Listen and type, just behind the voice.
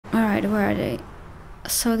Alright, where are they?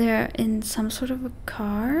 So they're in some sort of a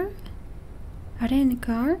car? Are they in a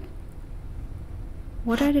car?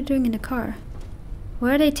 What are they doing in the car?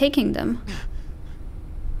 Where are they taking them?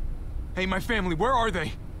 Hey, my family, where are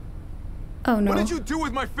they? Oh no. What did you do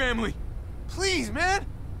with my family? Please, man!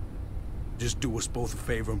 Just do us both a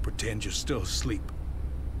favor and pretend you're still asleep.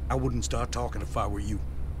 I wouldn't start talking if I were you.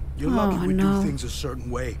 You're lucky we do things a certain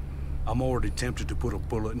way. I'm already tempted to put a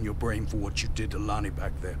bullet in your brain for what you did to Lonnie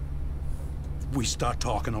back there. If we start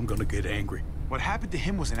talking, I'm gonna get angry. What happened to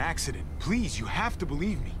him was an accident. Please, you have to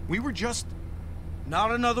believe me. We were just...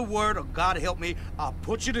 Not another word, or God help me, I'll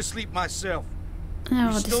put you to sleep myself.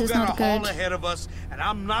 No, this is not good. We still got a haul ahead of us, and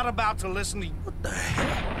I'm not about to listen to you. What the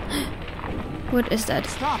hell? What is that?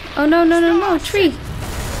 Stop. Oh no, no, no, no, tree! No,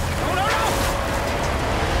 no, no!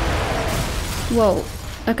 Whoa.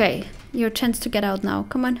 Okay, your chance to get out now.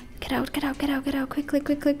 Come on. Get out, get out, get out, get out. Quickly,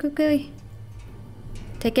 quickly, quickly.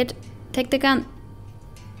 Take it. Take the gun.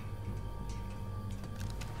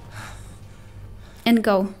 And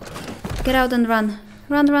go. Get out and run.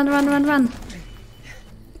 Run, run, run, run, run.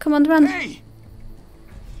 Come on, run. Hey!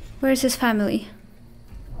 Where is his family?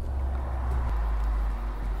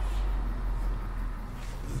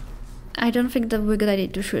 I don't think that we're a good idea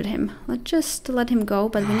to shoot him. Let's just let him go,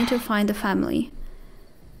 but we need to find the family.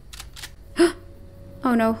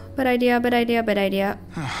 Oh no, bad idea, bad idea, bad idea.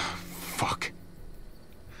 Fuck.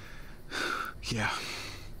 Yeah.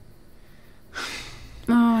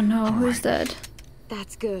 Oh no, who's that?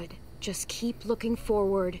 That's good. Just keep looking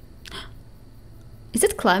forward. Is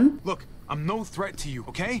it Clem? Look, I'm no threat to you,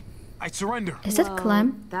 okay? I surrender. Is that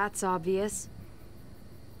Clem? That's obvious.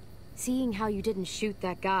 Seeing how you didn't shoot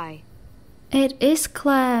that guy. It is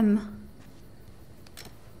Clem.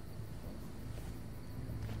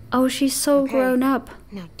 Oh, she's so grown up.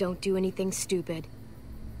 Now don't do anything stupid.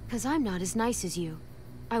 'Cause I'm not as nice as you.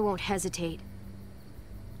 I won't hesitate.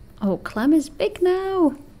 Oh, Clem is big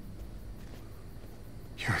now.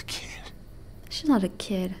 You're a kid. She's not a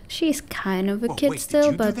kid. She's kind of a Whoa, kid wait, still,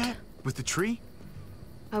 did you but... do that? With the tree?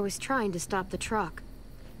 I was trying to stop the truck.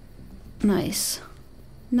 Nice.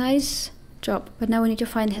 Nice job. But now we need to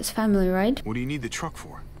find his family, right? What do you need the truck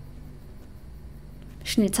for?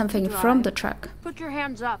 She needs something from the truck. Put your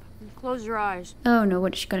hands up and close your eyes. Oh no,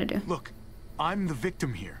 what is she gonna do? Look, I'm the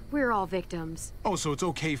victim here. We're all victims. Oh, so it's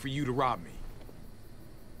okay for you to rob me?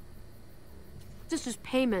 This is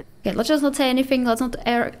payment. Okay, let's just not say anything. Let's not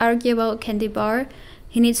argue about Candy Bar.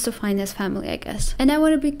 He needs to find his family, I guess. And I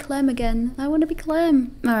want to be Clem again. I want to be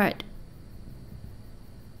Clem. Alright.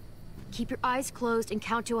 Keep your eyes closed and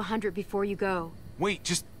count to 100 before you go. Wait,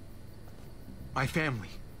 just... My family.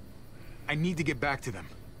 I need to get back to them.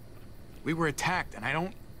 We were attacked, and I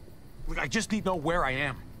don't... Look, I just need to know where I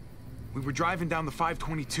am. We were driving down the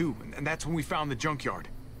 522, and that's when we found the junkyard.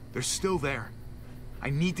 They're still there. I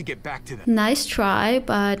need to get back to them. Nice try,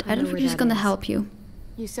 but I don't think she's gonna help you.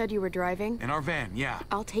 You said you were driving? In our van, yeah.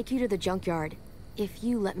 I'll take you to the junkyard. If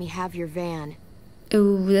you let me have your van.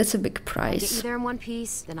 Ooh, that's a big Get you price. there in one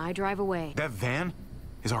piece, then I drive away. That van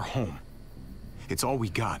is our home. It's all we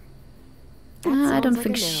got. I don't sounds like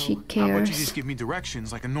think a no. she How about you cares. just give me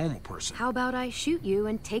directions like a normal person? How about I shoot you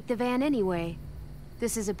and take the van anyway?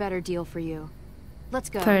 This is a better deal for you. Let's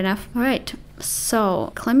go. Fair enough. Alright,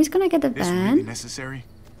 so Clem is gonna get the This really van. necessary?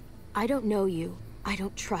 I don't know you. I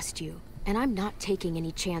don't trust you. And I'm not taking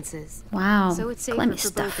any chances. Wow, So it's safer Clem for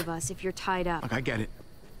is both tough. of us if you're tied up. Look, I get it.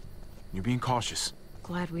 You're being cautious.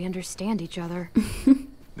 Glad we understand each other.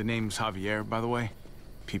 The name's Javier, by the way.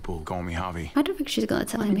 People call me Javi. I don't think she's gonna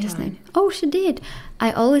tell him his Clementine. name. Oh, she did.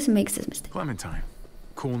 I always make this mistake. Clementine.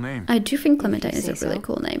 Cool name. I do think Clementine is say a really so.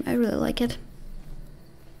 cool name. I really like it.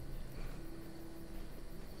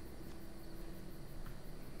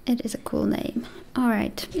 It is a cool name.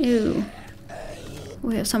 Alright. Ew.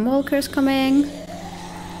 We have some walkers coming.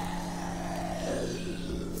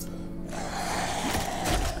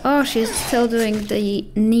 Oh, she's still doing the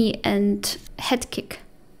knee and head kick.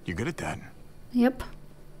 You're good at that. Yep.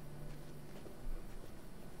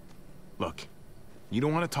 Look, you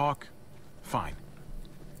don't want to talk? Fine.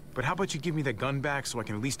 But how about you give me that gun back so I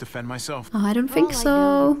can at least defend myself? Oh, I don't For think all I know,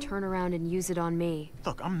 so. you'd turn around and use it on me.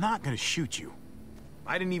 Look, I'm not gonna shoot you.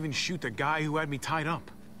 I didn't even shoot the guy who had me tied up.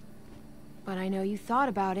 But I know you thought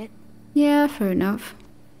about it. Yeah, fair enough.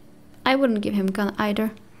 I wouldn't give him a gun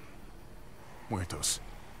either. Muertos.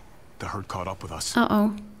 The herd caught up with us.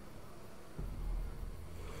 Uh-oh.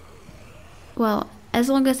 Well, as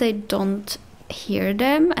long as they don't hear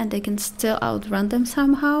them and they can still outrun them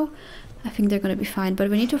somehow, I think they're gonna be fine. But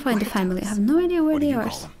we need to find the family. I have no idea where What do they you are.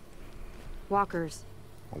 call them? Walkers.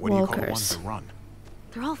 Or what do you call the ones Walkers. that run?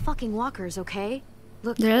 They're all fucking walkers, okay?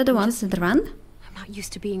 Look, They're the ones that run? I'm not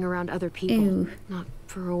used to being around other people. Ew. Not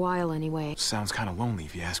for a while, anyway. Sounds kind of lonely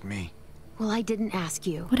if you ask me. Well, I didn't ask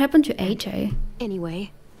you. What happened to AJ?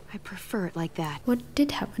 Anyway, I prefer it like that. What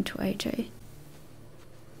did happen to AJ?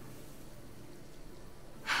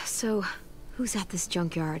 So, who's at this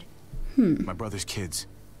junkyard? My brother's kids.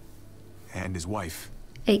 And his wife.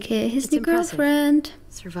 AKA his It's new impressive. girlfriend.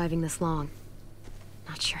 Surviving this long.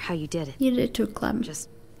 Not sure how you did it. You did too, Clem. Just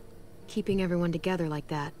keeping everyone together like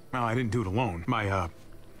that. Well, I didn't do it alone. My,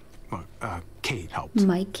 Kate helped.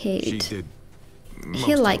 My Kate. She did most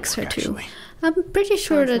He of the likes her work, too. actually. I'm pretty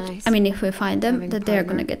sure Sounds that, nice. I mean, if we find them, Having a that they're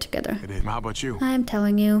partner. gonna get together. It is. How about you? I'm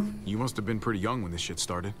telling you. You must have been pretty young when this shit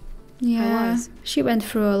started. Yeah, was. she went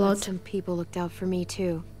through a But lot. some people looked out for me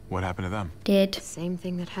too. What happened to them? Did. Same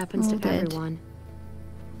thing that happens All to dead. everyone.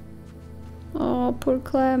 Oh, poor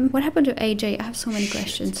Clem. What happened to AJ? I have so many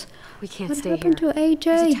questions. We can't What stay here. happened to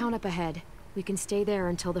There's a AJ? town up ahead. We can stay there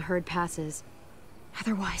until the herd passes.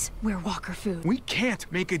 Otherwise, we're walker food. We can't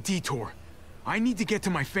make a detour. I need to get to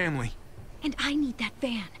my family. And I need that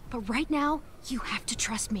van. But right now, you have to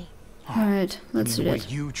trust me. Alright, let's do The way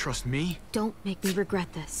that. you trust me? Don't make me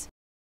regret this.